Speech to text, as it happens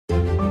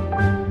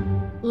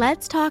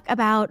Let's talk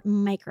about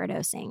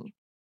microdosing.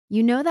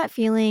 You know that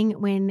feeling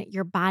when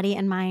your body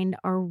and mind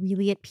are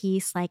really at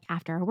peace, like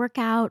after a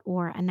workout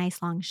or a nice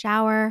long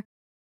shower,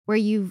 where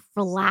you've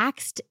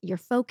relaxed, you're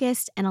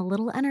focused, and a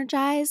little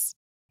energized?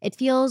 It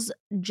feels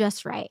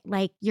just right,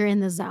 like you're in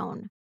the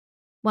zone.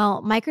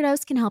 Well,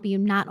 microdose can help you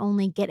not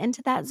only get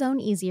into that zone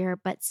easier,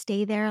 but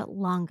stay there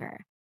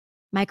longer.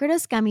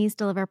 Microdose gummies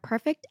deliver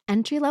perfect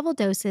entry level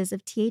doses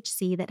of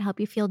THC that help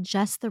you feel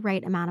just the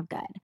right amount of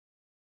good.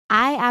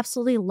 I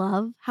absolutely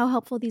love how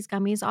helpful these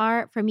gummies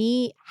are. For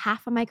me,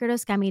 half a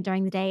microdose gummy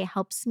during the day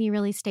helps me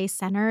really stay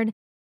centered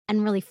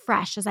and really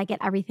fresh as I get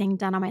everything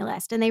done on my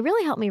list. And they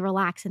really help me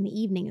relax in the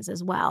evenings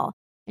as well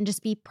and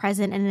just be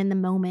present and in the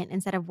moment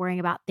instead of worrying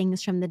about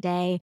things from the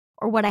day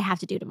or what I have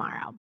to do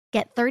tomorrow.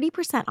 Get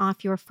 30%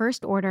 off your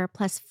first order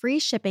plus free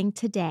shipping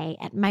today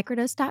at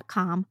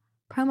microdose.com,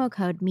 promo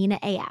code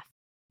MINAAF.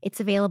 It's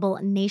available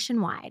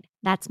nationwide.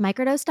 That's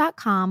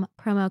microdose.com,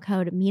 promo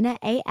code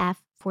MINAAF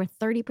for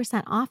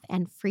 30% off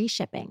and free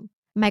shipping.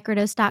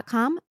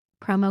 Microdose.com,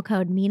 promo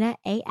code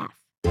MINAAF.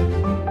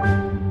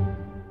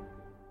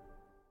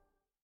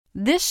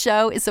 This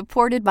show is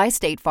supported by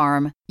State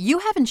Farm. You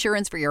have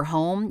insurance for your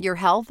home, your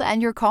health,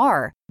 and your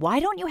car. Why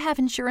don't you have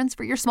insurance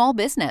for your small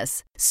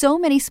business? So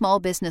many small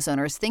business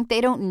owners think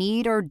they don't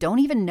need or don't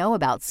even know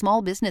about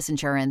small business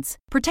insurance.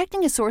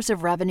 Protecting a source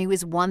of revenue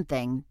is one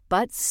thing,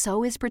 but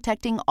so is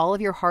protecting all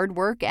of your hard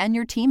work and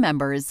your team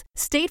members.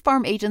 State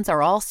Farm agents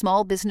are all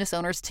small business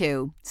owners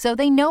too, so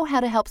they know how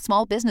to help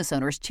small business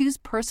owners choose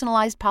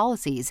personalized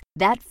policies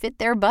that fit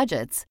their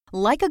budgets.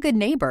 Like a good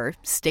neighbor,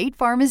 State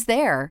Farm is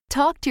there.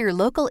 Talk to your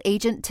local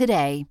agent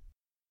today.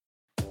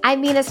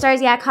 I'm Mina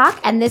Starziak-Hawk,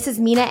 and this is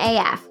Mina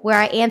AF, where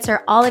I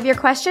answer all of your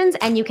questions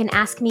and you can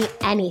ask me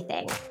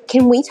anything.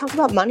 Can we talk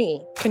about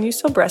money? Can you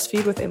still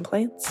breastfeed with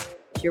implants?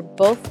 You're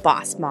both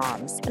boss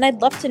moms, and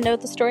I'd love to know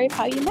the story of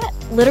how you met.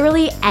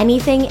 Literally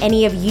anything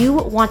any of you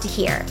want to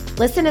hear.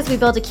 Listen as we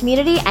build a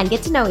community and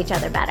get to know each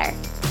other better.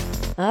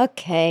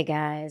 Okay,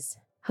 guys.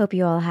 Hope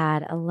you all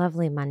had a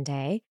lovely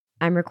Monday.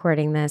 I'm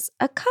recording this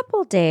a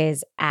couple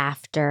days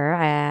after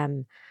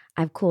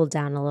I've cooled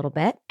down a little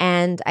bit,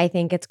 and I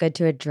think it's good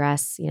to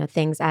address,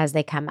 things as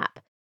they come up.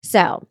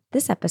 So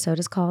this episode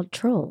is called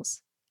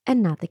Trolls,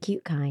 and not the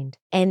cute kind.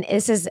 And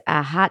this is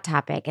a hot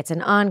topic. It's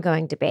an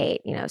ongoing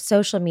debate,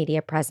 social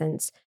media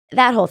presence,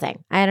 that whole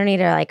thing. I don't need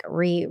to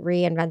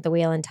reinvent the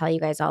wheel and tell you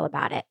guys all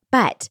about it,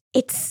 but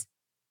it's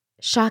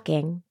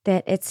shocking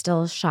that it's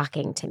still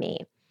shocking to me.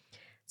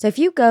 So if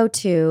you go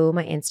to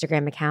my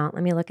Instagram account,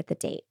 let me look at the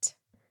date.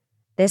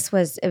 It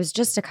was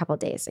just a couple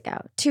days ago,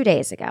 2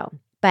 days ago.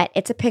 But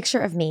it's a picture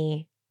of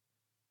me.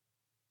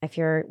 If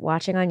you're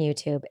watching on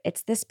YouTube,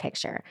 it's this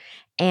picture.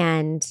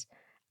 And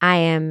I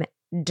am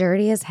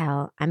dirty as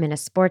hell. I'm in a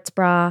sports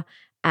bra.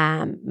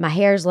 My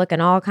hair's looking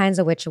all kinds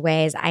of which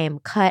ways. I am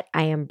cut.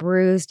 I am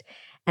bruised.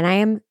 And I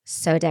am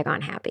so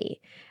daggone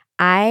happy.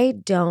 I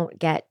don't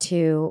get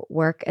to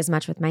work as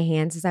much with my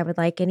hands as I would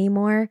like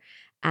anymore.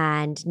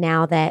 And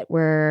now that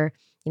we're,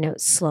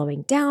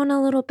 slowing down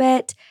a little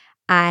bit,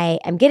 I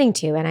am getting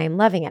to, and I'm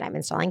loving it. I'm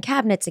installing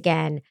cabinets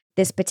again.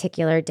 This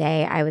particular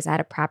day, I was at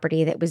a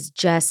property that was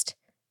just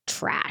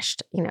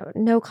trashed.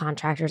 No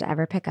contractors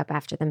ever pick up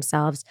after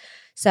themselves.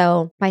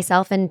 So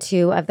myself and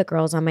two of the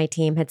girls on my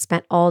team had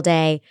spent all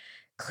day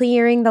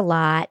clearing the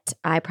lot.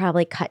 I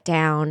probably cut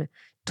down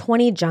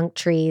 20 junk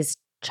trees,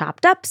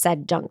 chopped up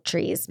said junk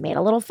trees, made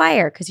a little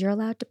fire because you're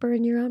allowed to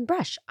burn your own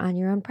brush on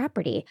your own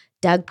property,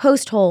 dug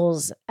post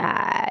holes,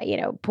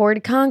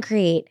 poured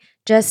concrete,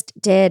 just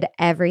did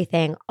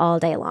everything all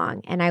day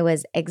long. And I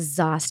was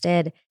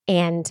exhausted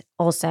and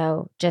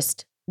also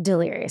just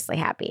deliriously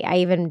happy. I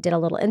even did a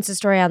little Insta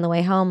story on the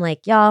way home,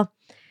 like, y'all,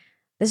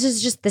 this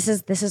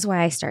is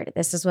why I started.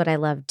 This is what I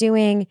love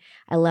doing.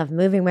 I love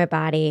moving my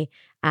body.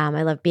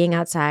 I love being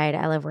outside.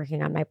 I love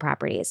working on my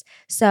properties.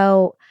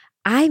 So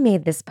I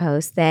made this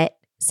post that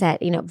said,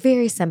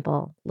 very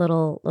simple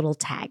little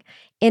tag,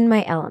 in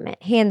my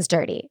element, hands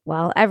dirty.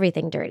 Well,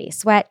 everything dirty,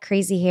 sweat,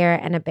 crazy hair,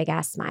 and a big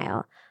ass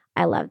smile.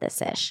 I love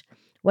this ish.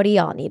 What do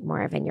y'all need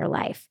more of in your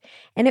life?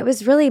 And it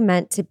was really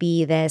meant to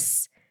be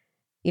this,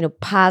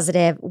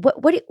 positive.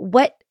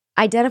 What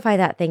identify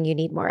that thing you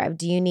need more of?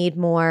 Do you need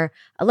more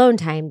alone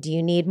time? Do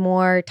you need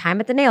more time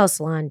at the nail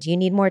salon? Do you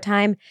need more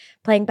time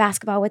playing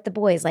basketball with the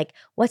boys? Like,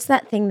 what's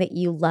that thing that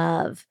you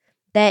love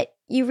that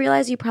you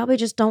realize you probably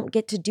just don't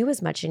get to do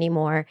as much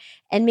anymore?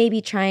 And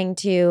maybe trying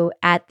to,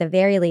 at the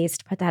very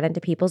least, put that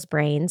into people's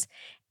brains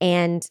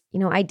and,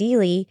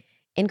 ideally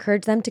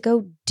encourage them to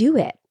go do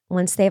it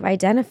once they've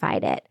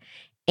identified it.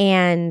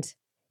 And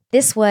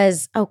this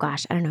was,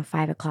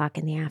 5 o'clock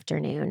in the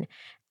afternoon.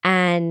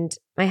 And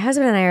my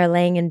husband and I are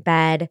laying in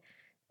bed,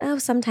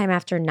 sometime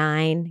after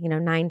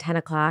 9, 10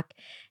 o'clock.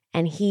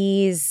 And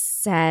he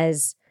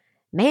says,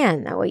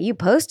 man, what you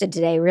posted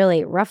today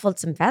really ruffled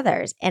some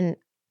feathers. And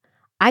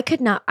I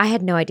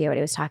had no idea what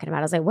he was talking about.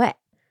 I was like, what?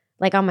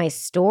 Like on my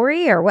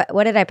story or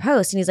what did I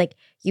post? And he's like,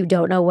 you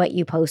don't know what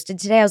you posted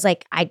today? I was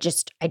like, I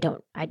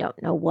don't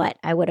know what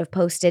I would have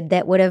posted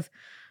that would have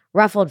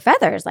ruffled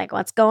feathers. Like,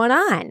 what's going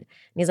on? And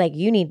he's like,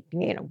 you need,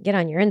 get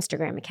on your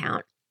Instagram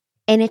account.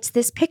 And it's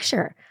this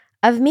picture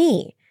of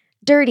me,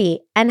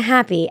 dirty and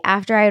happy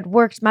after I had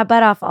worked my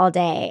butt off all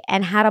day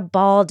and had a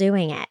ball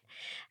doing it.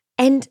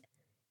 And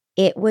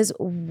it was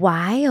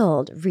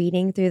wild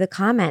reading through the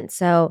comments.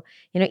 So,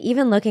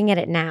 even looking at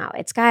it now,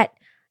 it's got,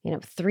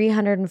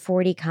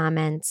 340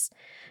 comments.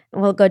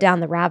 We'll go down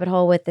the rabbit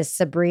hole with this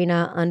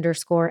Sabrina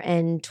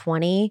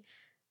 _N20.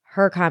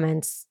 Her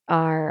comments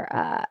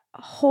are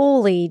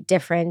wholly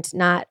different,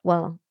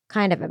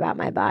 kind of about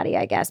my body,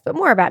 I guess, but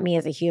more about me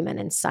as a human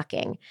and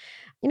sucking.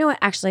 You know what?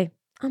 Actually,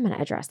 I'm going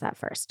to address that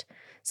first.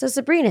 So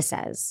Sabrina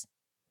says,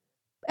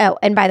 oh,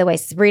 and by the way,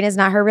 Sabrina's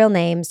not her real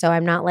name, so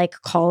I'm not like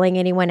calling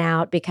anyone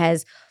out,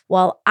 because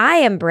while I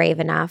am brave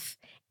enough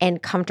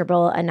and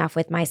comfortable enough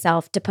with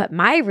myself to put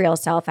my real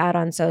self out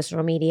on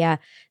social media,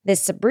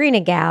 this Sabrina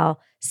gal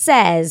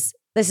says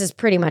this is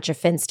pretty much a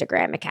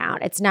Finstagram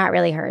account. It's not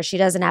really her. She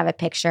doesn't have a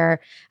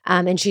picture,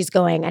 and she's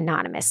going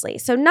anonymously.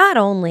 So not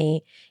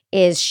only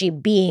is she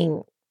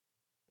being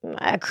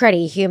a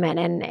cruddy human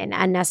and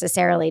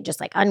unnecessarily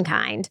just like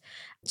unkind,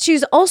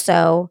 she's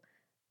also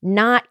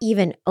not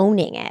even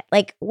owning it.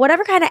 Like,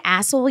 whatever kind of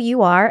asshole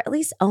you are, at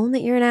least own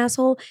that you're an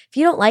asshole. If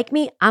you don't like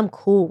me, I'm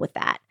cool with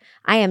that.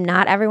 I am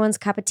not everyone's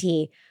cup of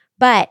tea.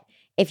 But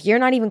if you're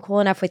not even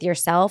cool enough with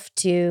yourself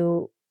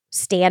to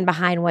stand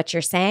behind what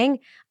you're saying,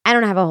 I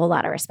don't have a whole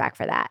lot of respect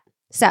for that.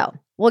 So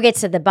we'll get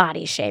to the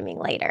body shaming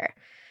later.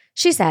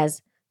 She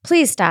says,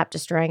 please stop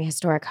destroying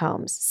historic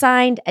homes.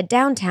 Signed, a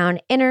downtown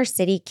inner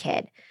city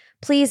kid.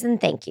 Please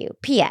and thank you.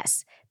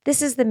 P.S.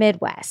 This is the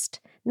Midwest.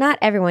 Not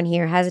everyone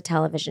here has a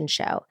television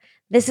show.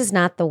 This is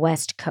not the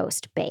West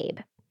Coast, babe.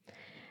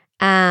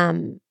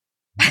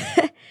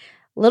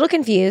 Little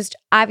confused.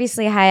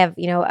 Obviously, I have,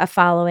 a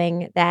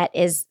following that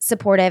is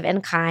supportive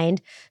and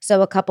kind.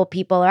 So a couple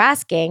people are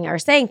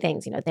saying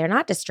things, they're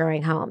not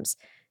destroying homes.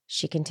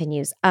 She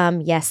continues,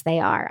 yes,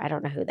 they are. I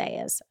don't know who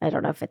they is. I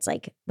don't know if it's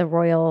like the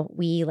royal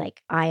we,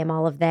 like I am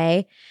all of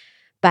they.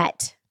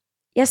 But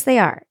yes, they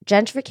are.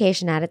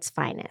 Gentrification at its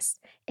finest.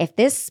 If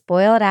this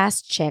spoiled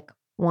ass chick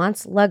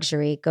wants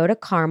luxury, go to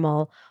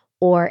Carmel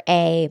or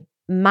a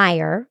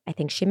Meyer, I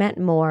think she meant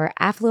more,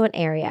 affluent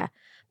area.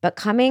 But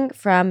coming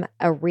from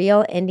a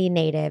real indie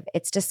native,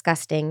 it's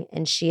disgusting,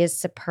 and she is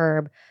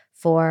superb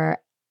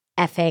for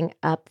effing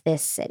up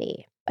this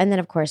city. And then,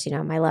 of course,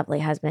 my lovely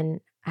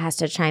husband has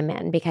to chime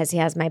in because he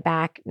has my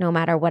back no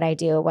matter what I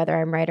do, whether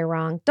I'm right or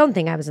wrong. Don't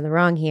think I was in the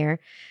wrong here.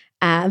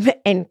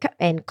 And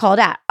called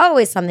out,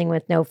 always something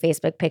with no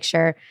Facebook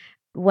picture.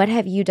 What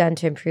have you done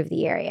to improve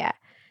the area?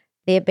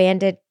 The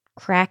abandoned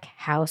crack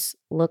house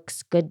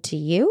looks good to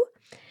you?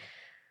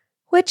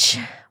 Which,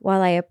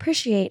 while I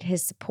appreciate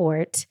his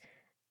support,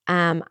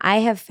 I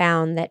have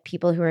found that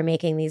people who are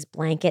making these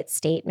blanket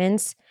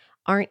statements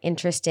aren't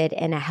interested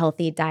in a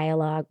healthy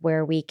dialogue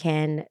where we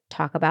can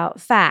talk about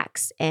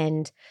facts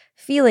and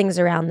feelings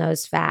around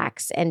those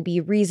facts and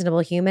be reasonable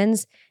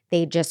humans.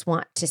 They just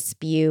want to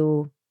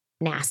spew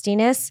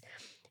nastiness.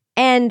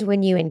 And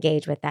when you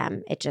engage with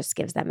them, it just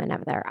gives them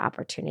another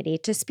opportunity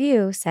to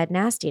spew said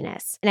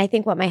nastiness. And I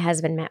think what my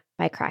husband meant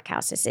by crack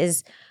houses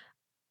is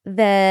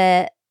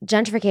the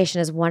gentrification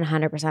is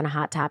 100% a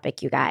hot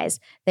topic, you guys.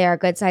 There are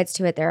good sides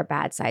to it. There are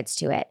bad sides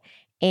to it.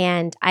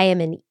 And I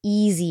am an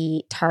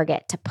easy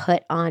target to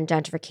put on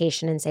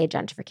gentrification and say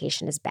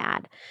gentrification is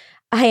bad.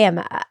 I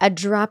am a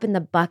drop in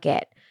the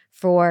bucket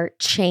for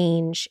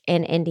change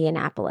in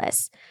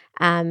Indianapolis.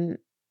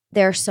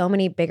 There are so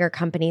many bigger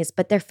companies,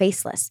 but they're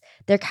faceless.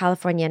 They're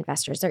California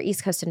investors. They're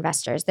East Coast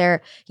investors.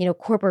 They're,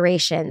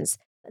 corporations.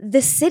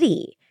 The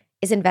city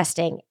is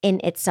investing in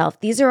itself.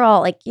 These are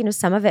all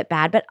some of it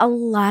bad, but a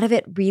lot of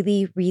it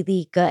really,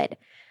 really good.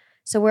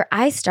 So where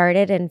I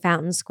started in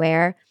Fountain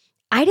Square,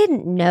 I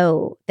didn't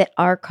know that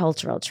our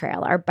cultural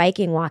trail, our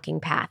biking, walking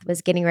path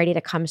was getting ready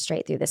to come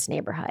straight through this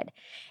neighborhood.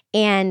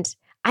 And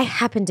I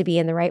happened to be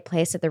in the right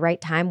place at the right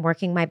time,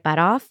 working my butt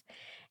off,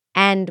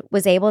 and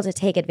was able to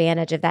take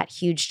advantage of that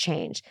huge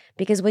change.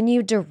 Because when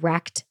you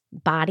direct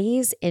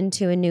bodies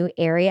into a new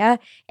area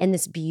in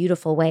this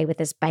beautiful way with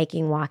this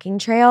biking, walking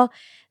trail,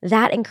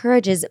 that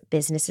encourages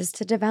businesses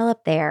to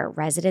develop there,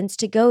 residents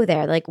to go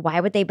there. Like, why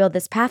would they build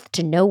this path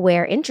to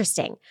nowhere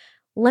interesting?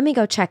 Let me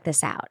go check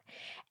this out.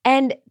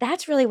 And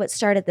that's really what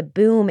started the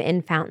boom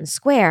in Fountain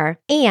Square.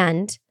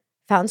 And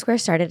Fountain Square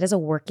started as a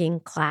working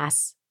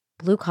class,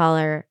 blue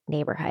collar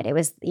neighborhood. It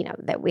was,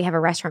 that we have a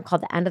restaurant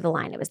called the End of the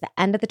Line. It was the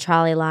end of the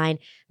trolley line.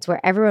 It's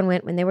where everyone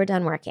went when they were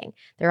done working.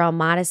 They're all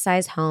modest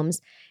sized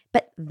homes,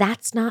 but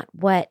that's not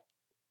what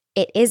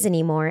it is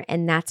anymore.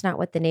 And that's not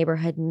what the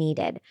neighborhood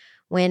needed.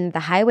 When the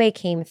highway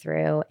came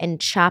through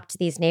and chopped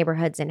these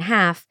neighborhoods in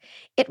half,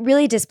 it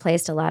really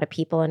displaced a lot of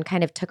people and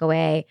kind of took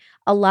away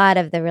a lot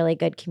of the really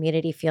good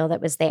community feel that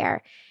was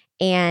there.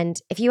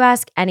 And if you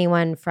ask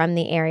anyone from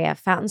the area,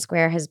 Fountain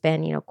Square has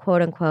been,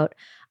 quote unquote,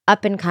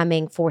 up and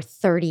coming for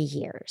 30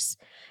 years.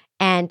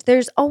 And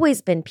there's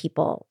always been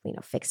people,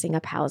 fixing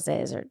up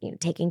houses or,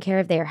 taking care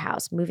of their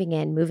house, moving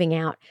in, moving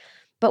out.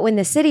 But when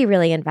the city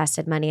really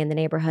invested money in the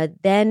neighborhood,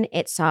 then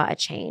it saw a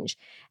change.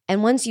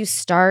 And once you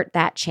start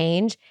that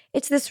change,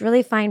 it's this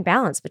really fine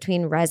balance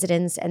between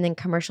residents and then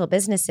commercial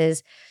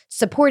businesses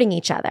supporting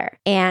each other.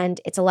 And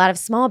it's a lot of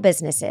small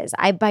businesses.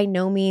 I by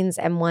no means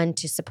am one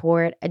to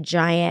support a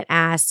giant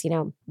ass,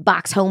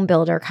 box home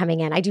builder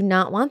coming in. I do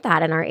not want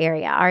that in our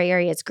area. Our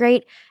area is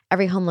great.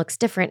 Every home looks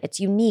different. It's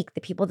unique.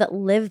 The people that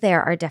live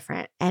there are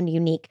different and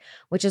unique,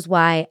 which is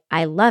why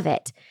I love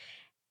it.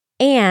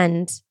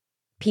 And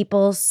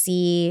people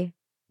see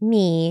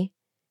me,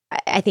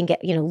 I think,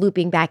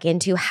 looping back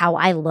into how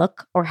I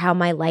look or how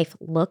my life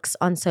looks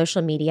on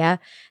social media,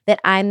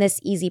 that I'm this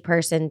easy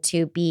person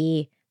to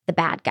be the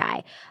bad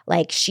guy.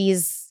 Like she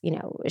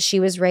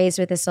was raised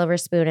with a silver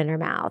spoon in her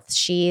mouth.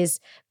 She's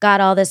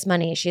got all this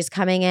money. She's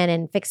coming in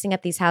and fixing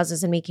up these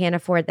houses and we can't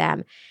afford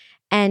them.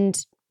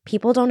 And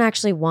people don't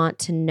actually want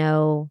to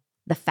know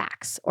the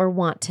facts or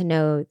want to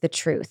know the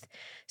truth.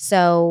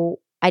 So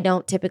I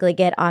don't typically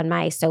get on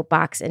my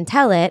soapbox and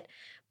tell it.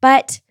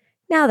 But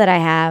now that I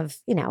have,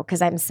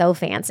 because I'm so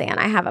fancy and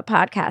I have a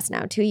podcast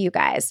now too, you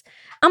guys,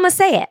 I'm going to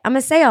say it. I'm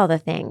going to say all the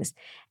things.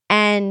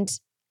 And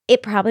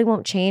it probably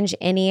won't change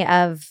any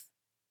of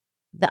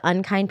the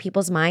unkind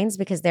people's minds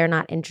because they're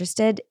not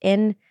interested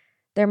in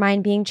their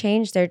mind being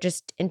changed. They're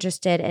just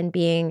interested in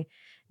being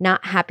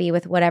not happy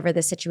with whatever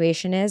the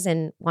situation is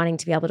and wanting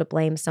to be able to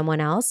blame someone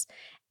else.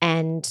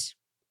 And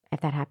if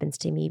that happens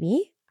to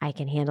me, I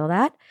can handle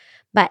that.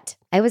 But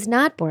I was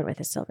not born with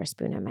a silver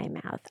spoon in my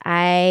mouth.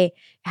 I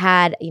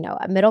had,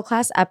 a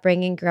middle-class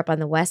upbringing, grew up on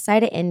the west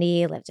side of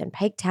Indy, lived in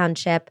Pike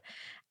Township,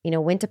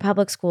 went to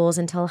public schools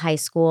until high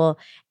school.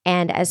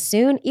 And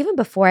even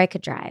before I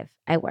could drive,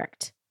 I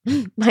worked.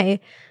 My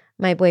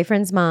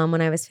boyfriend's mom,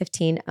 when I was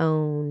 15,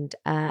 owned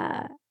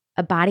a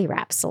body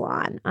wrap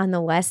salon on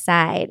the west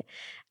side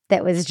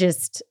that was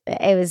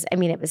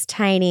it was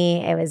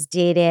tiny, it was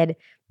dated.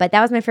 But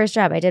that was my first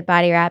job. I did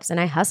body wraps and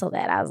I hustled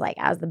it. I was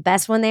the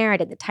best one there. I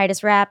did the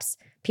tightest wraps.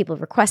 People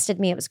requested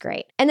me. It was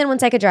great. And then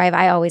once I could drive,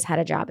 I always had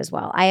a job as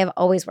well. I have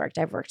always worked.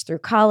 I've worked through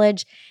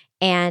college.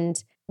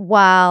 And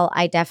while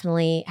I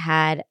definitely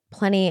had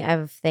plenty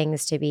of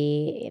things to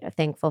be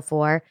thankful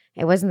for,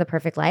 it wasn't the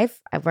perfect life.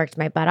 I've worked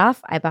my butt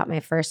off. I bought my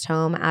first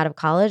home out of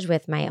college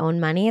with my own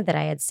money that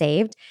I had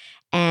saved.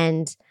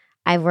 And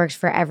I've worked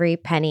for every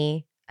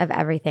penny of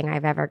everything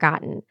I've ever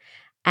gotten.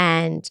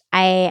 And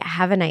I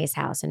have a nice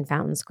house in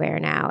Fountain Square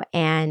now.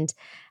 And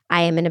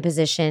I am in a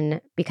position,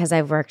 because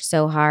I've worked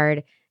so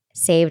hard,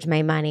 saved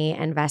my money,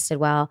 invested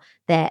well,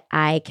 that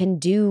I can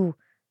do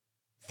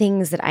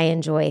things that I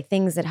enjoy,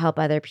 things that help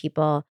other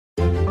people.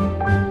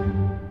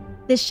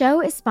 This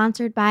show is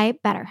sponsored by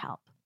BetterHelp.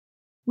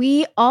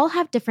 We all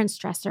have different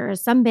stressors,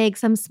 some big,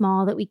 some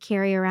small, that we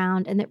carry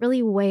around and that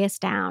really weigh us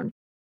down.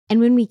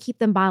 And when we keep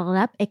them bottled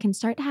up, it can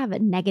start to have a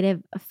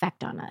negative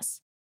effect on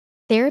us.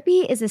 Therapy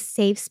is a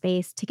safe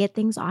space to get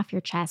things off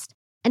your chest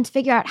and to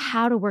figure out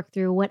how to work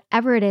through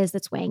whatever it is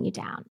that's weighing you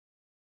down.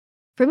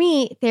 For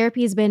me,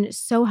 therapy has been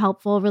so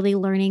helpful, really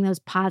learning those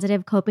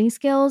positive coping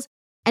skills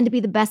and to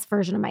be the best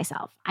version of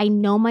myself. I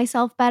know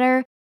myself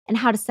better and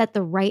how to set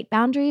the right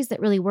boundaries that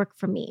really work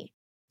for me.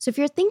 So if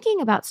you're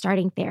thinking about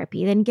starting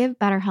therapy, then give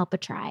BetterHelp a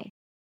try.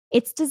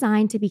 It's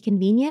designed to be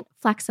convenient,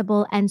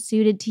 flexible, and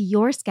suited to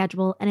your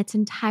schedule, and it's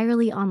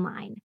entirely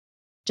online.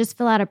 Just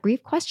fill out a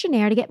brief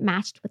questionnaire to get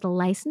matched with a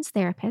licensed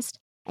therapist,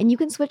 and you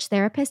can switch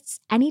therapists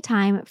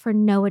anytime for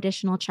no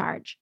additional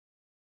charge.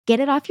 Get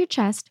it off your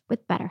chest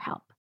with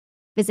BetterHelp.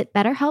 Visit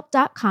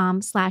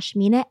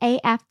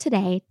BetterHelp.com/MinaAF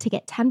today to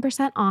get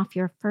 10% off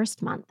your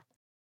first month.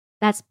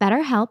 That's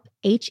BetterHelp,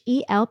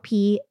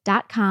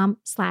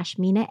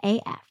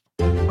 HELP.com/MinaAF.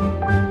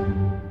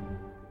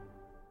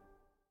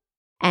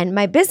 And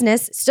my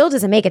business still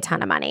doesn't make a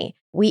ton of money.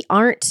 We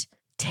aren't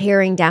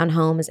tearing down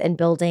homes and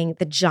building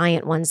the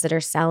giant ones that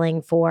are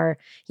selling for,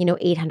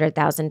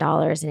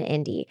 $800,000 in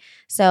Indy.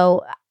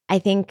 So I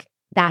think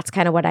that's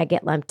kind of what I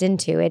get lumped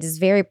into. It is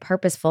very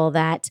purposeful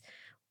that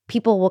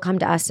people will come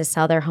to us to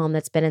sell their home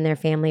that's been in their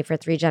family for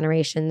 3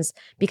 generations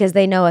because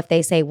they know if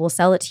they say, we'll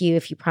sell it to you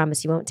if you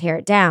promise you won't tear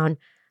it down,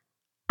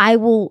 I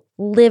will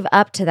live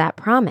up to that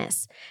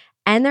promise.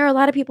 And there are a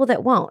lot of people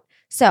that won't.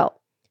 So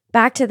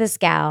back to this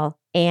gal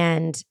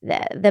and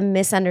the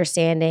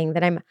misunderstanding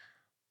that I'm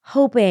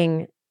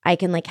hoping I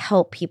can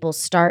help people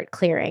start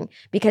clearing,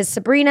 because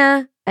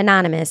Sabrina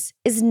Anonymous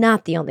is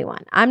not the only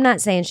one. I'm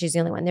not saying she's the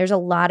only one. There's a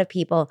lot of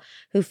people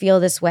who feel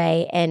this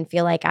way and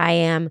feel like I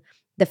am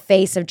the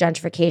face of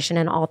gentrification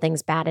and all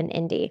things bad in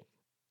Indy.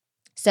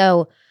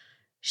 So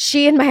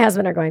she and my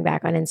husband are going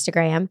back on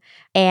Instagram,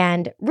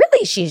 and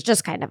really she's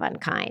just kind of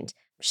unkind.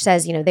 She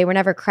says, they were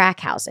never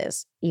crack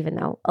houses, even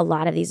though a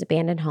lot of these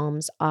abandoned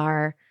homes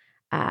are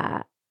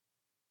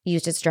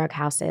used as drug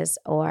houses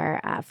or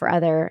for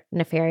other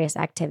nefarious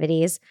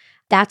activities.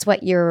 That's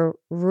what your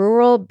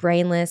rural,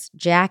 brainless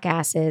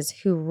jackasses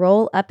who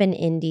roll up in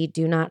Indy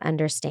do not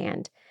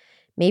understand.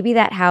 Maybe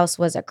that house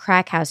was a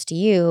crack house to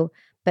you,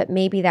 but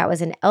maybe that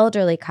was an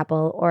elderly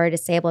couple or a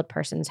disabled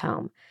person's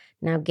home.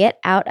 Now get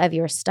out of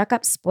your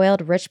stuck-up,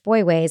 spoiled rich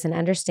boy ways and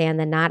understand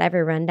that not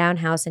every rundown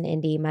house in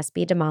Indy must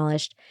be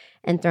demolished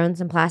and thrown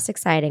some plastic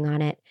siding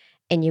on it,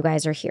 and you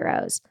guys are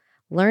heroes.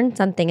 Learn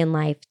something in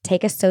life.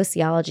 Take a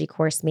sociology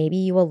course. Maybe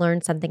you will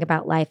learn something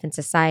about life and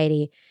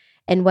society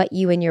and what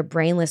you and your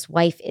brainless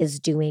wife is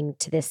doing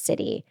to this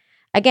city.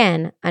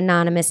 Again,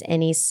 anonymous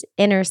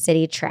inner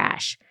city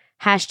trash.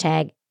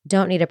 Hashtag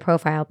don't need a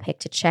profile pic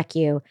to check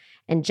you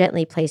and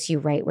gently place you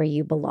right where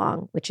you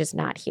belong, which is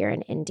not here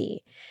in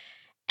Indy.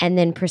 And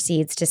then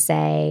proceeds to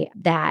say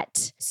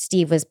that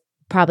Steve was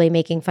probably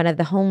making fun of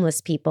the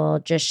homeless people,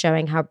 just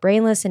showing how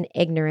brainless and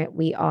ignorant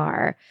we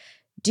are.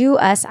 Do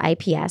us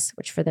IPS,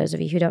 which for those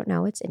of you who don't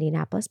know, it's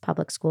Indianapolis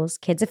Public Schools,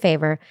 kids a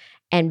favor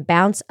and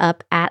bounce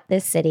up at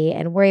this city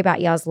and worry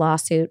about y'all's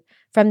lawsuit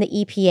from the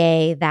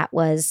EPA that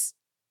was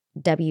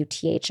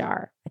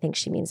WTHR. I think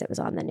she means it was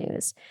on the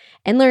news.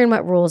 And learn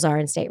what rules are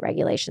in state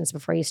regulations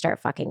before you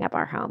start fucking up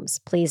our homes.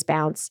 Please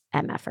bounce,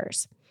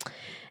 MFers.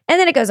 And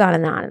then it goes on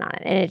and on and on.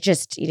 And it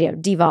just,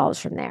 devolves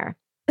from there.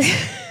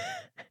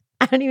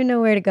 I don't even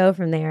know where to go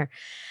from there.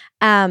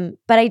 But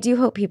I do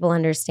hope people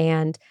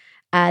understand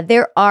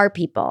there are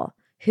people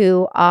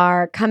who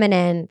are coming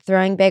in,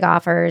 throwing big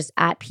offers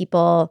at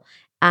people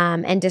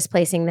and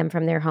displacing them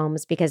from their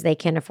homes because they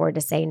can't afford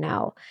to say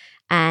no.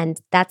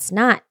 And that's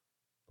not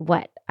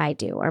what I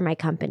do or my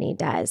company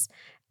does.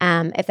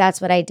 If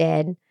that's what I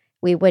did,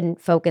 we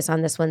wouldn't focus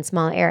on this one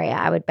small area.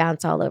 I would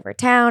bounce all over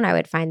town. I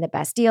would find the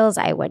best deals.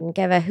 I wouldn't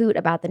give a hoot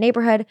about the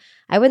neighborhood.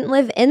 I wouldn't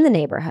live in the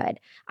neighborhood.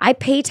 I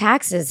pay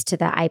taxes to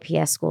the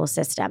IPS school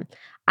system.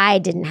 I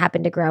didn't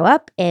happen to grow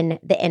up in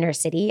the inner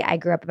city. I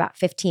grew up about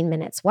 15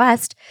 minutes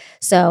west.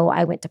 So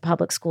I went to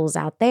public schools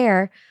out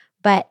there.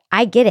 But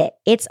I get it.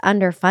 It's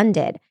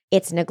underfunded.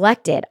 It's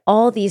neglected.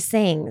 All these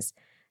things.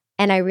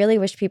 And I really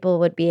wish people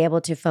would be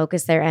able to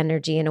focus their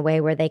energy in a way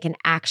where they can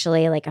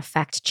actually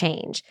affect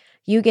change.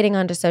 You getting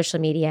onto social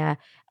media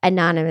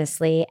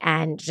anonymously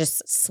and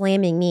just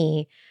slamming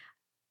me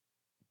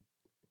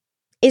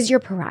is your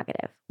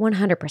prerogative,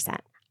 100%.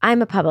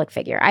 I'm a public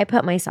figure. I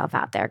put myself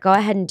out there. Go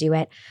ahead and do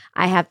it.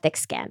 I have thick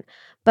skin.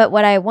 But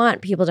what I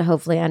want people to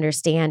hopefully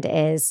understand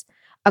is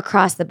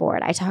across the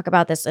board, I talk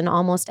about this in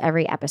almost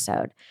every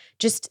episode,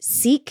 just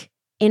seek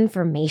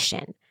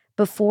information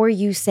before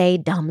you say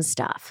dumb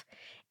stuff.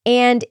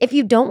 And if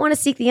you don't want to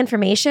seek the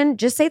information,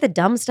 just say the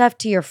dumb stuff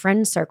to your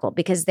friend circle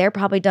because they're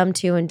probably dumb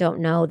too and don't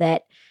know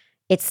that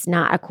it's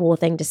not a cool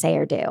thing to say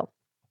or do.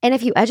 And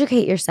if you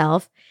educate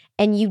yourself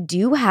and you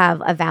do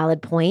have a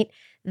valid point,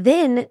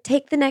 then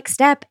take the next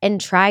step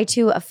and try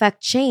to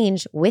affect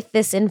change with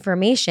this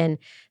information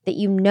that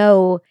you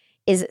know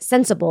is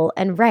sensible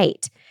and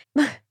right.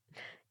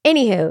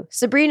 Anywho,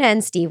 Sabrina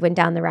and Steve went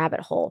down the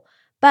rabbit hole.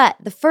 But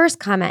the first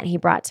comment he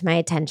brought to my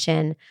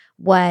attention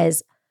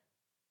was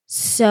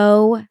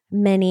so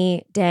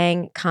many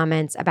dang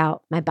comments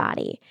about my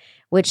body,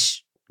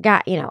 which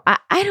got,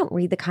 I don't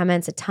read the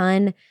comments a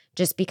ton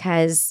just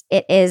because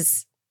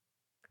it's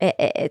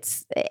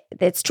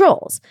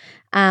trolls.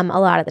 A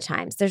lot of the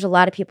times there's a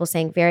lot of people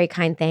saying very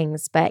kind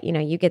things, but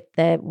you get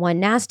the one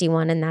nasty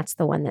one and that's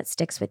the one that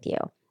sticks with you.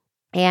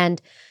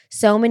 And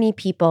so many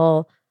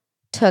people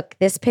took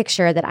this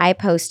picture that I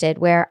posted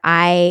where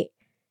I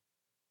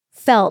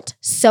felt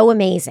so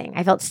amazing.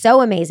 I felt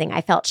so amazing.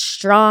 I felt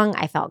strong.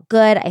 I felt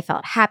good. I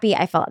felt happy.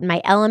 I felt in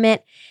my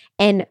element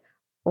and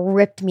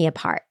ripped me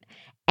apart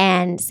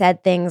and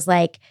said things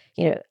like,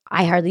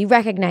 I hardly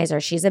recognize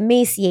her. She's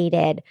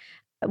emaciated.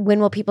 When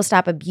will people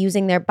stop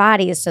abusing their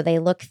bodies so they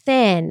look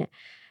thin?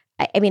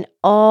 I mean,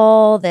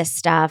 all this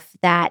stuff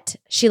that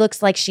she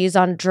looks like she's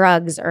on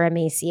drugs or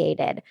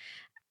emaciated.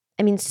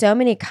 I mean, so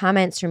many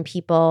comments from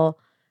people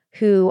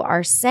who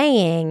are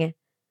saying,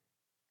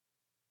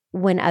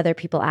 when other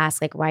people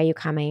ask, why are you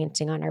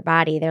commenting on her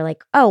body? They're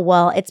like, oh,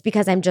 well, it's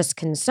because I'm just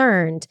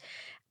concerned.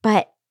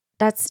 But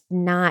that's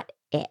not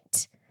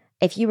it.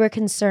 If you were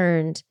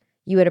concerned,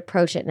 you would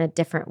approach it in a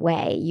different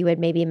way. You would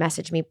maybe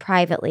message me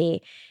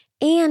privately.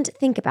 And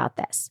think about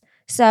this.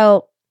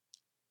 So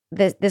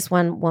this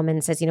one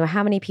woman says,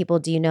 how many people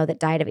do you know that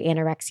died of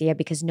anorexia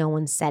because no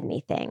one said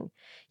anything?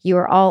 You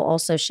are all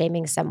also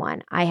shaming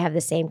someone. I have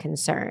the same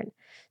concern.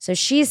 So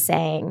she's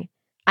saying,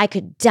 I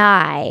could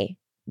die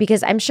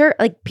because I'm sure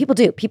people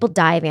do. People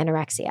die of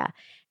anorexia.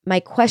 My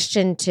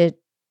question to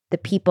the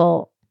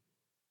people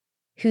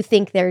who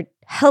think they're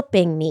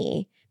helping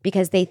me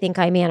because they think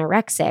I'm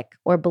anorexic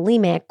or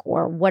bulimic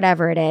or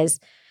whatever it is,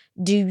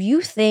 do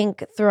you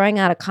think throwing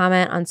out a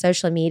comment on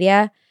social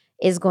media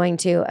is going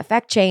to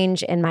affect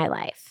change in my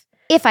life?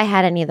 If I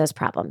had any of those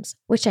problems,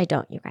 which I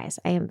don't, you guys.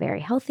 I am very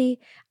healthy.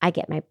 I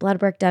get my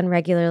blood work done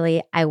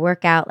regularly. I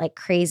work out like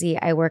crazy.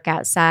 I work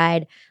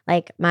outside.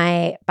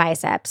 My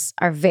biceps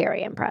are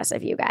very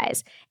impressive, you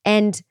guys.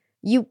 And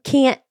you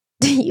can't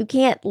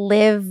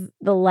live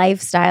the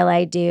lifestyle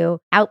I do,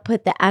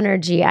 output the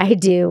energy I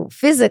do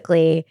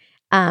physically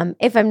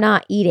if I'm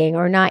not eating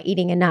or not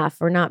eating enough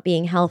or not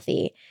being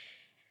healthy.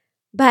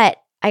 But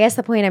I guess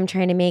the point I'm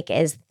trying to make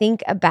is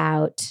think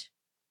about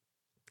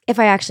if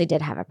I actually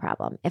did have a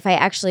problem, if I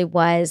actually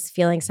was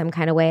feeling some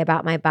kind of way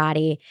about my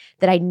body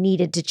that I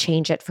needed to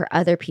change it for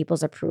other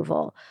people's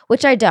approval,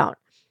 which I don't.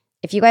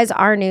 If you guys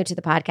are new to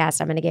the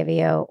podcast, I'm going to give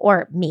you,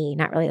 or me,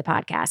 not really the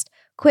podcast,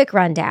 quick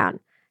rundown.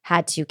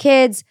 Had 2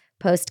 kids,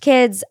 post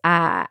kids.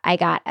 I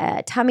got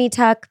a tummy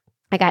tuck.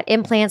 I got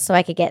implants so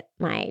I could get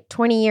my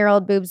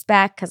 20-year-old boobs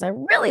back because I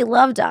really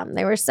loved them.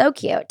 They were so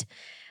cute.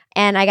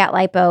 And I got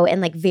lipo in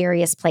like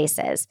various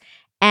places.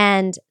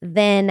 And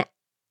then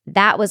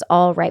that was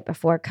all right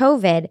before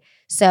COVID.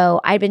 So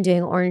I'd been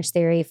doing Orange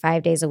Theory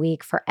 5 days a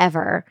week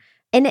forever.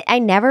 And I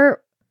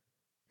never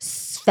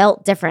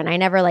felt different. I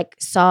never like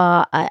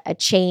saw a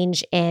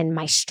change in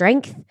my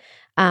strength.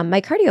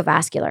 My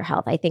cardiovascular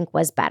health, I think,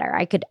 was better.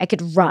 I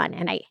could run,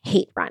 and I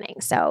hate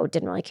running, so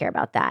didn't really care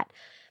about that.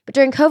 But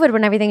during COVID,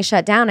 when everything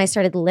shut down, I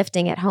started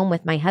lifting at home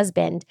with my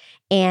husband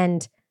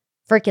and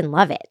freaking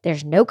love it.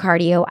 There's no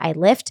cardio. I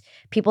lift.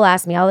 People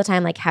ask me all the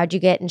time, like, how'd you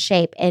get in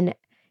shape? And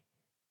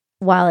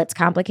while it's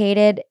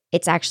complicated,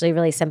 it's actually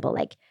really simple.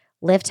 Like,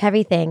 lift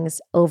heavy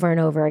things over and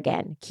over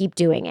again. Keep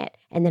doing it,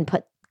 and then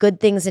put good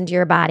things into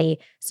your body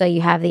so you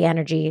have the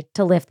energy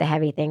to lift the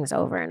heavy things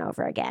over and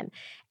over again.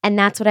 And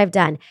that's what I've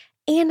done.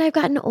 And I've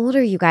gotten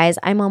older, you guys.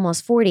 I'm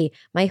almost 40.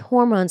 My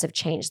hormones have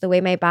changed, the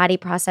way my body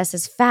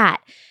processes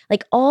fat.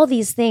 Like, all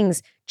these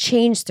things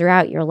change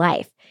throughout your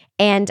life.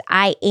 And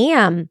I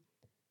am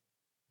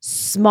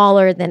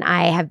smaller than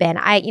I have been.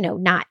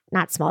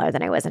 Not smaller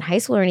than I was in high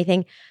school or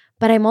anything,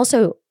 but I'm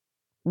also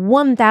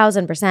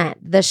 1000%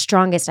 the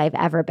strongest I've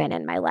ever been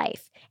in my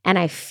life. And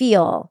I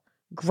feel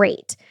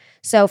great.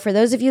 So for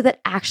those of you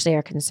that actually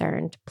are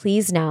concerned,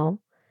 please know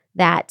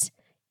that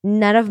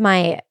none of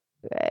my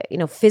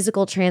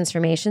physical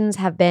transformations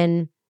have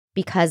been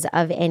because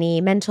of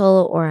any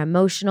mental or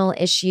emotional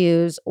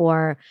issues,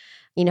 or,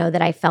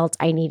 that I felt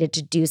I needed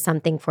to do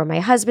something for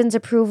my husband's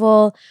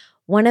approval.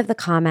 One of the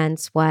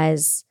comments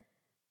was,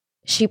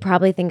 she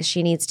probably thinks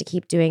she needs to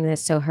keep doing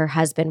this so her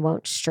husband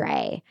won't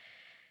stray.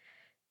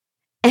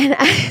 And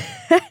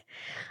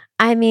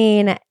I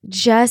mean,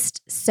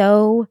 just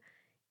so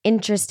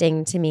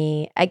interesting to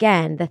me.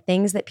 Again, the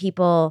things that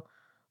people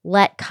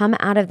let come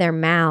out of their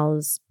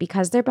mouths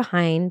because they're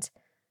behind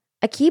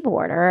a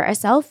keyboard or a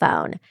cell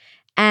phone.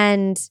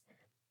 And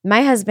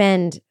my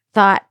husband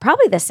thought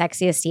probably the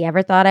sexiest he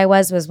ever thought I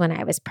was when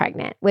I was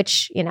pregnant,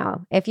 which,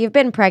 if you've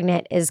been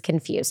pregnant, is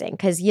confusing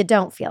because you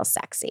don't feel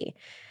sexy.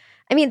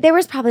 I mean, there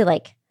was probably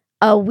like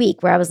a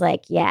week where I was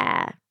like,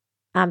 yeah,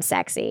 I'm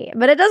sexy,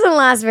 but it doesn't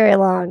last very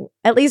long.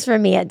 At least for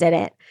me, it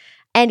didn't.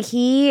 And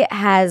he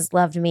has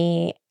loved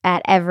me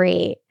at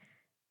every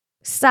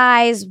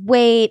size,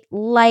 weight,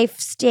 life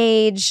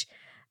stage,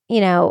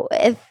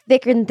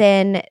 thick and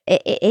thin.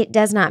 It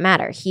does not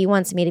matter. He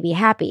wants me to be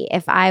happy.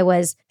 If I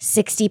was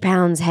 60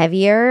 pounds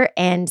heavier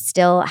and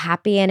still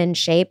happy and in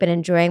shape and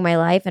enjoying my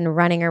life and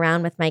running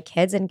around with my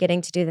kids and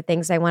getting to do the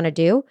things I want to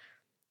do,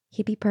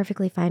 he'd be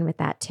perfectly fine with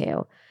that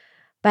too.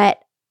 But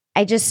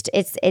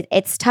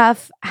it's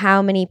tough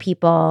how many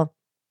people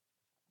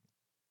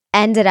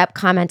ended up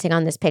commenting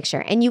on this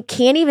picture. And you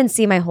can't even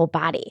see my whole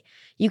body.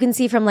 You can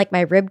see from like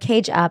my rib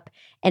cage up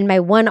and my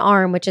one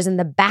arm, which is in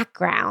the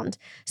background.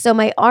 So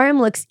my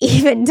arm looks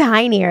even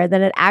tinier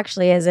than it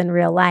actually is in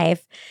real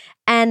life.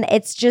 And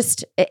it's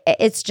just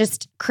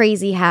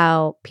crazy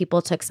how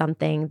people took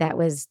something that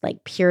was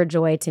like pure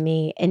joy to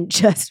me and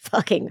just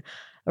fucking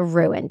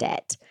ruined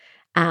it.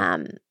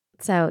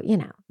 So,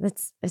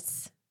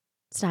 it's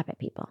stop it,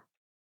 people.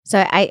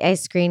 So I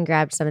screen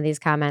grabbed some of these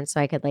comments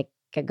so I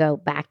could go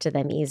back to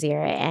them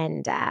easier,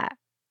 and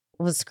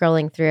was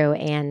scrolling through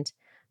and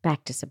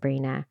back to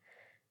Sabrina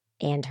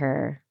and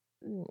her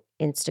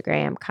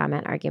Instagram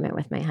comment argument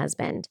with my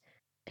husband.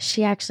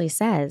 She actually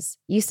says,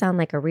 "You sound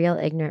like a real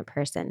ignorant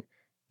person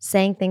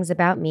saying things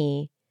about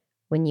me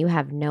when you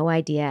have no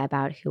idea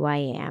about who I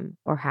am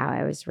or how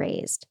I was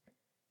raised."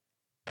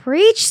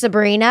 Preach,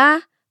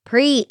 Sabrina.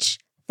 Preach.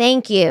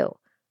 Thank you.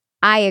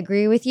 I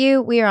agree with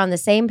you. We are on the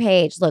same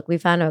page. Look, we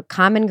found a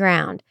common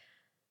ground.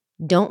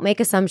 Don't make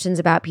assumptions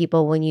about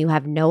people when you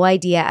have no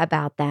idea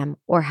about them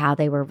or how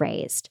they were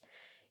raised.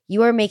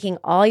 You are making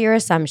all your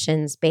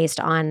assumptions based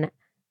on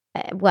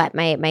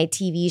my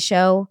TV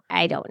show?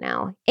 I don't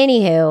know.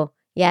 Anywho,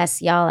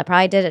 yes, y'all, I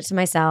probably did it to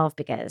myself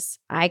because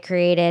I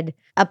created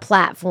a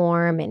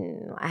platform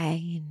and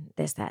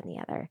this, that, and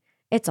the other.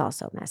 It's all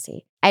so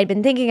messy. I'd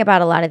been thinking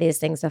about a lot of these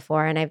things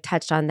before, and I've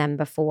touched on them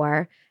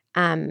before.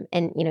 And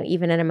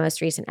even in a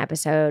most recent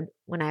episode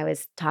when I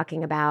was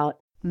talking about.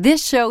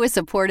 This show is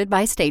supported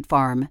by State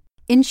Farm.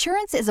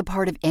 Insurance is a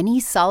part of any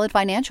solid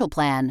financial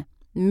plan.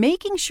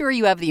 Making sure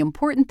you have the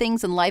important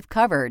things in life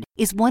covered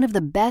is one of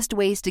the best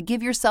ways to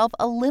give yourself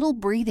a little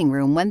breathing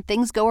room when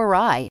things go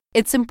awry.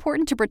 It's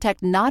important to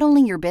protect not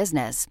only your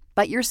business,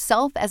 but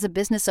yourself as a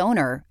business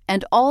owner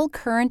and all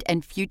current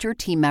and future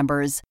team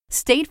members.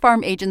 State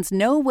Farm agents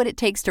know what it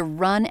takes to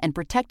run and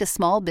protect a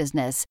small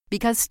business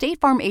because State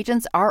Farm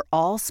agents are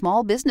all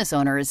small business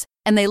owners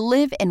and they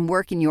live and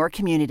work in your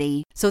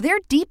community. So they're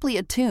deeply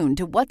attuned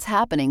to what's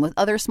happening with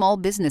other small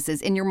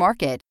businesses in your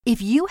market.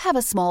 If you have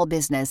a small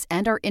business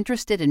and are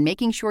interested in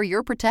making sure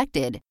you're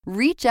protected,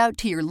 reach out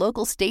to your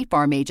local State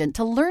Farm agent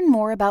to learn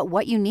more about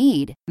what you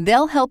need.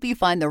 They'll help you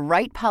find the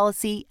right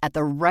policy at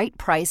the right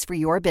price for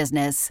your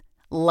business.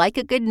 Like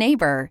a good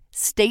neighbor,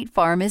 State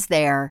Farm is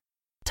there.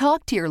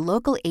 Talk to your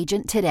local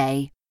agent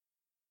today.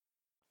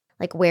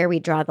 Like where we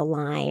draw the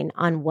line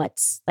on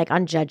what's like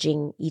on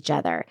judging each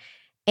other.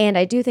 And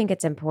I do think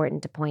it's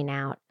important to point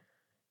out,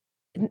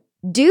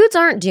 dudes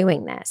aren't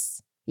doing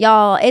this.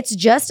 Y'all, it's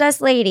just us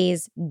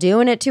ladies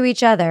doing it to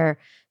each other.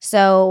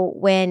 So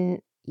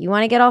when you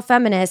want to get all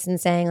feminist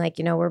and saying like,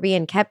 we're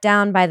being kept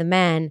down by the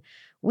men,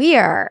 we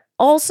are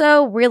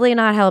also really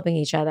not helping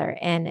each other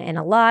in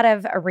a lot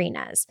of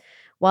arenas.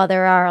 While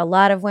there are a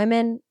lot of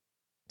women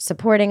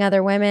supporting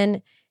other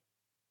women,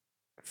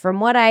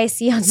 from what I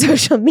see on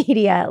social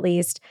media at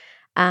least,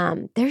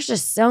 there's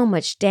just so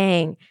much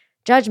dang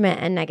judgment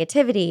and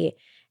negativity.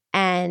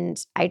 And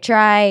I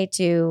try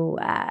to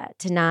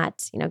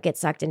not, get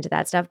sucked into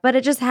that stuff, but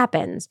it just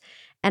happens.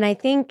 And I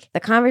think the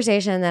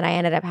conversation that I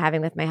ended up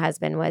having with my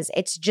husband was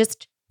it's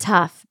just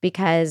tough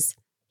because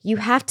you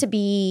have to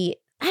be,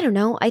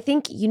 I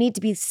think you need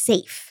to be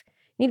safe.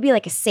 You need to be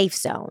like a safe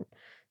zone.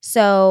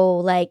 So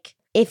like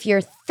if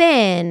you're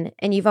thin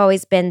and you've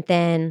always been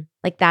thin,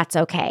 like that's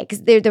okay.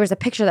 Because there was a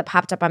picture that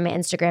popped up on my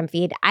Instagram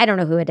feed. I don't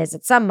know who it is.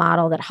 It's some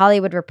model that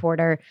Hollywood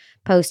Reporter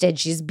posted.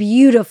 She's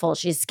beautiful.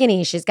 She's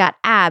skinny. She's got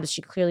abs.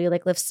 She clearly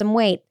like lifts some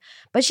weight,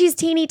 but she's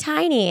teeny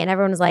tiny. And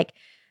everyone was like,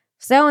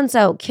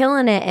 so-and-so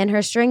killing it in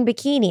her string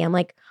bikini. I'm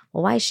like,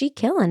 well, why is she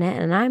killing it?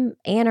 And I'm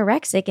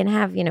anorexic and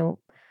have,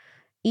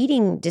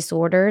 eating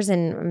disorders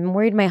and I'm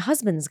worried my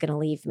husband's going to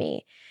leave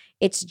me.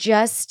 It's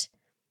just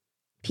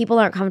people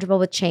aren't comfortable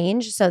with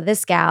change. So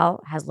this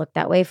gal has looked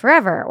that way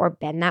forever or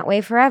been that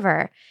way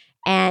forever.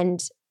 And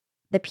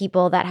the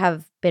people that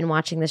have been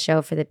watching the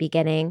show for the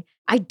beginning,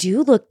 I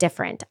do look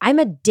different. I'm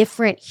a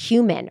different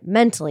human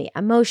mentally,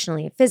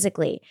 emotionally,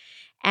 physically.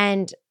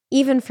 And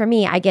even for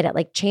me, I get it.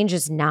 Like change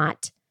is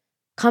not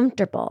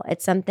comfortable.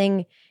 It's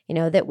something,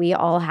 that we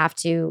all have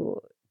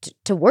to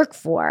work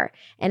for.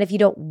 And if you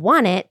don't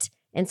want it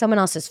and someone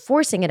else is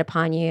forcing it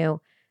upon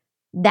you,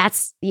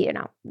 that's,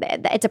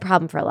 it's a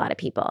problem for a lot of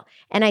people.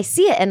 And I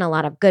see it in a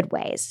lot of good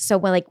ways. So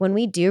when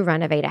we do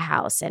renovate a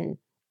house and,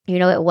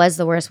 it was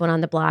the worst one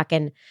on the block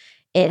and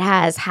it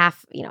has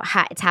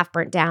it's half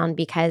burnt down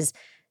because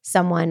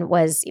someone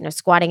was,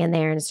 squatting in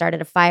there and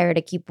started a fire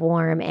to keep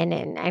warm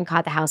and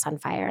caught the house on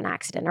fire in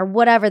accident or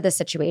whatever the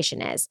situation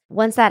is.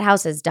 Once that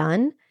house is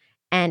done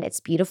and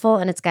it's beautiful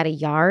and it's got a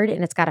yard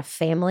and it's got a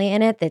family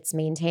in it that's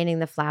maintaining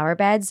the flower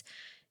beds,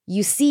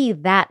 you see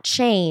that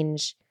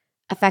change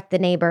affect the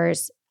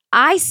neighbors.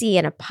 I see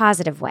in a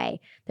positive way.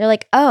 They're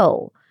like,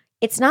 oh,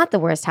 it's not the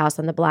worst house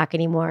on the block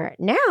anymore.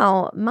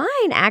 Now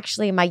mine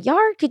actually, my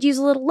yard could use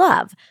a little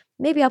love.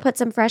 Maybe I'll put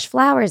some fresh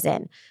flowers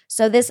in.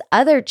 So this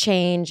other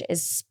change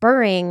is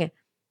spurring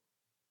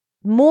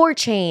more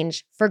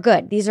change for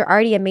good. These are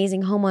already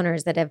amazing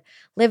homeowners that have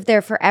lived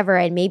there forever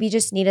and maybe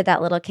just needed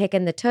that little kick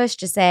in the tush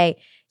to say,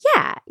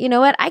 yeah, you know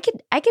what? I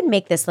could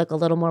make this look a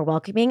little more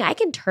welcoming. I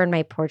can turn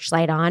my porch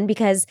light on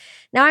because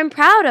now I'm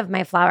proud of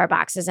my flower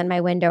boxes in my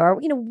window or,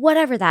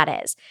 whatever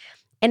that is.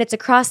 And it's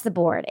across the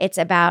board. It's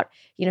about,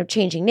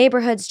 changing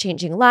neighborhoods,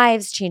 changing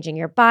lives, changing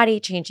your body,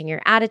 changing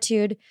your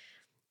attitude.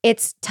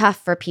 It's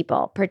tough for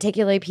people,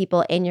 particularly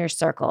people in your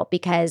circle,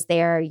 because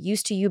they are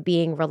used to you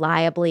being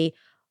reliably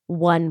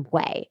one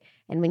way.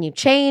 And when you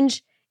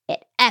change,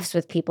 it F's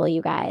with people,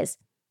 you guys.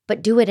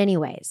 But do it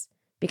anyways,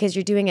 because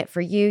you're doing it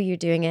for you. You're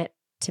doing it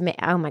to me.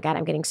 Oh my God,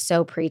 I'm getting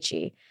so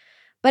preachy.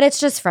 But it's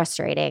just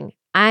frustrating.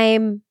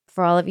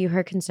 For all of you who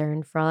are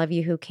concerned, for all of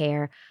you who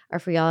care, or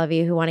for all of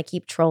you who want to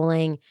keep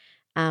trolling,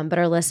 but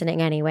are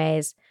listening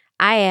anyways,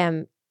 I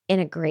am in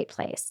a great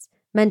place.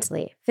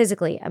 Mentally,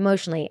 physically,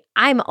 emotionally.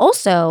 I'm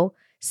also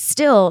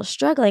still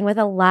struggling with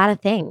a lot of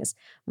things.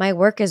 My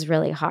work is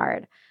really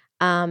hard.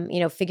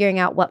 Figuring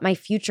out what my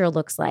future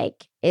looks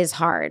like is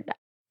hard.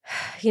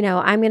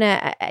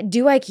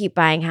 Do I keep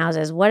buying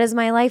houses? What does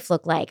my life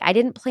look like? I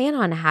didn't plan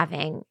on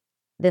having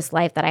this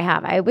life that I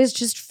have. I was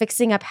just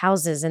fixing up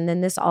houses and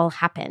then this all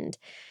happened.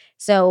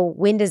 So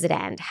when does it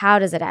end? How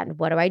does it end?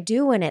 What do I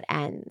do when it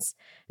ends?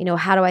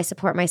 How do I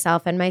support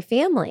myself and my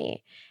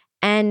family?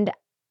 And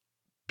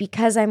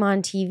because I'm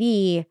on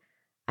TV,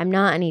 I'm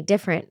not any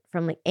different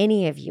from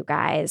any of you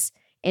guys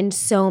in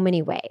so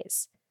many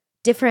ways.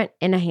 Different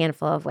in a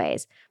handful of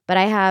ways. But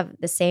I have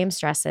the same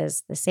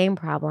stresses, the same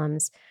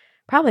problems,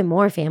 probably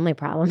more family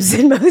problems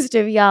than most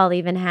of y'all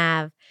even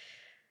have.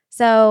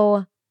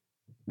 So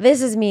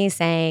this is me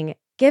saying,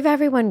 give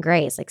everyone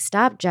grace.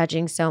 Stop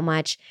judging so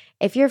much.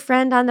 If your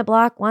friend on the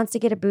block wants to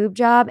get a boob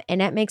job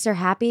and it makes her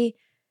happy,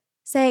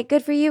 say,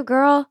 good for you,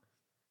 girl.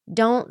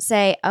 Don't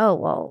say, oh,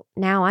 well,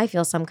 now I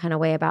feel some kind of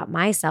way about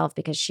myself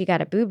because she got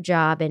a boob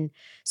job. And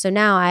so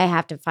now I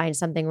have to find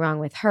something wrong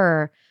with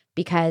her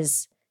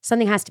because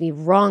something has to be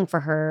wrong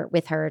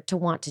with her to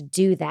want to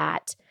do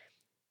that.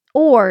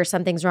 Or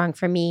something's wrong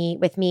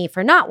with me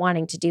for not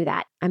wanting to do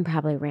that. I'm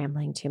probably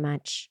rambling too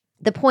much.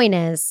 The point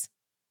is,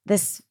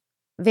 this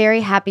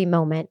very happy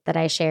moment that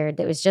I shared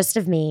that was just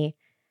of me,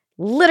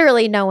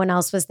 literally no one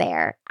else was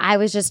there. I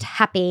was just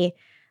happy.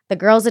 The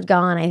girls had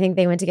gone. I think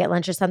they went to get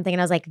lunch or something. And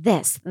I was like,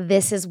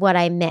 this is what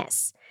I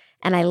miss.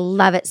 And I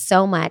love it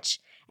so much.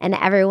 And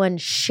everyone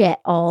shit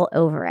all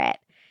over it.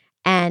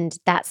 And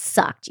that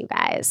sucked, you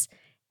guys.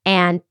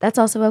 And that's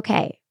also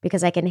okay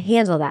because I can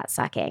handle that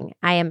sucking.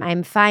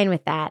 I'm fine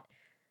with that.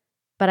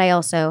 But I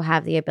also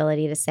have the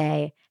ability to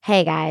say,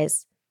 hey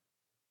guys,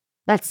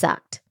 that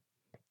sucked.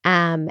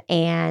 And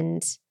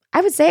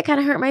I would say it kind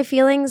of hurt my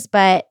feelings,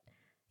 but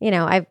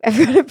I've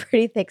got a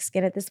pretty thick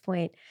skin at this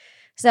point.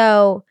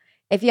 So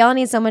if y'all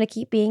need someone to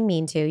keep being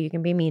mean to, you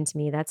can be mean to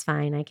me. That's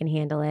fine. I can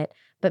handle it.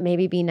 But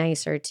maybe be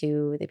nicer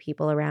to the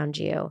people around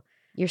you.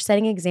 You're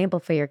setting an example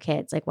for your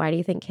kids. Like, why do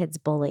you think kids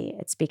bully?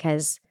 It's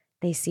because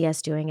they see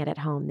us doing it at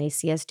home. They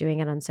see us doing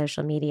it on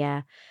social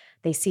media.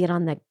 They see it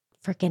on the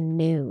freaking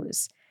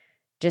news.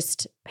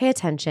 Just pay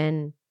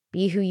attention.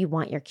 Be who you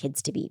want your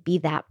kids to be. Be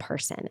that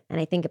person. And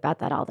I think about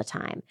that all the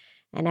time.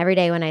 And every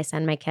day when I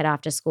send my kid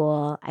off to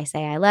school, I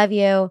say, I love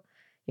you.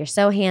 You're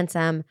so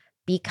handsome.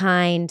 Be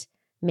kind.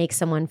 Make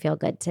someone feel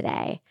good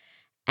today.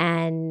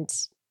 And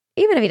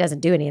even if he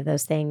doesn't do any of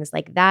those things,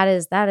 like that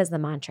is the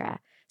mantra.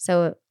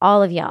 So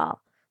all of y'all,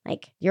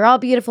 like, you're all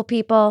beautiful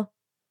people.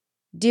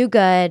 Do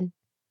good.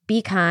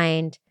 Be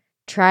kind.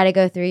 Try to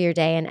go through your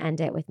day and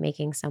end it with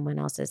making someone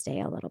else's day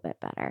a little bit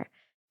better.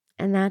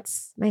 And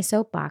that's my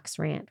soapbox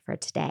rant for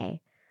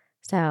today.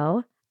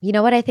 So, you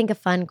know what I think a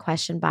fun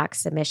question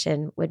box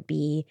submission would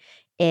be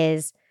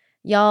is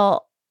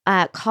y'all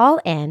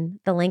call in.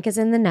 The link is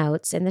in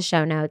the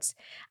show notes.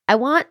 I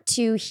want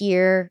to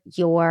hear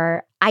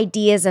your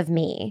ideas of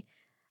me.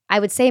 I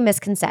would say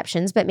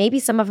misconceptions, but maybe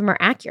some of them are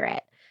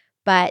accurate.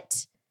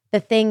 But the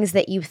things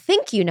that you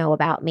think you know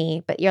about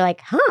me, but you're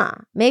like,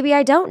 maybe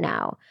I don't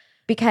know.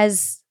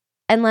 Because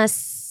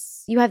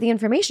unless you have the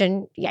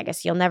information, I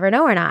guess you'll never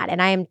know or not.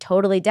 And I am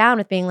totally down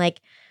with being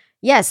like,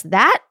 yes,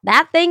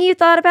 that thing you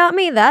thought about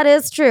me, that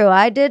is true.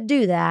 I did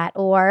do that.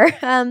 Or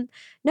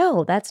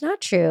no, that's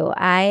not true.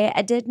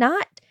 I did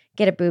not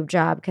get a boob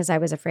job because I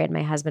was afraid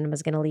my husband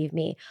was going to leave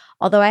me.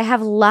 Although I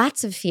have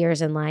lots of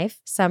fears in life,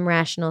 some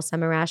rational,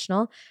 some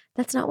irrational.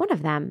 That's not one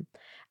of them.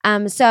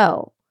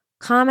 So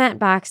comment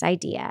box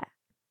idea.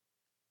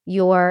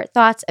 Your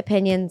thoughts,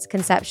 opinions,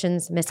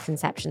 conceptions,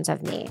 misconceptions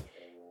of me.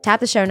 Tap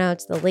the show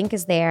notes. The link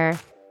is there.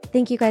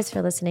 Thank you guys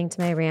for listening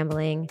to my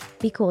rambling.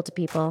 Be cool to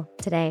people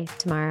today,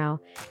 tomorrow,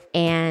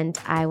 and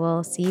I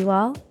will see you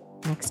all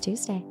next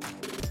Tuesday.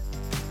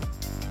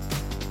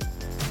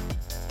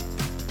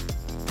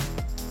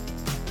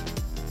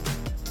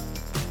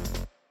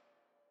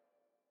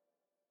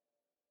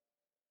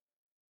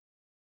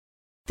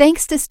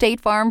 Thanks to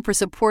State Farm for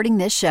supporting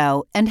this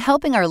show and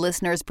helping our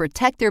listeners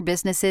protect their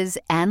businesses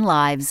and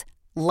lives.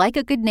 Like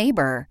a good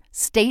neighbor,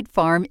 State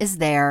Farm is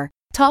there.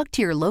 Talk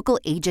to your local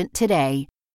agent today.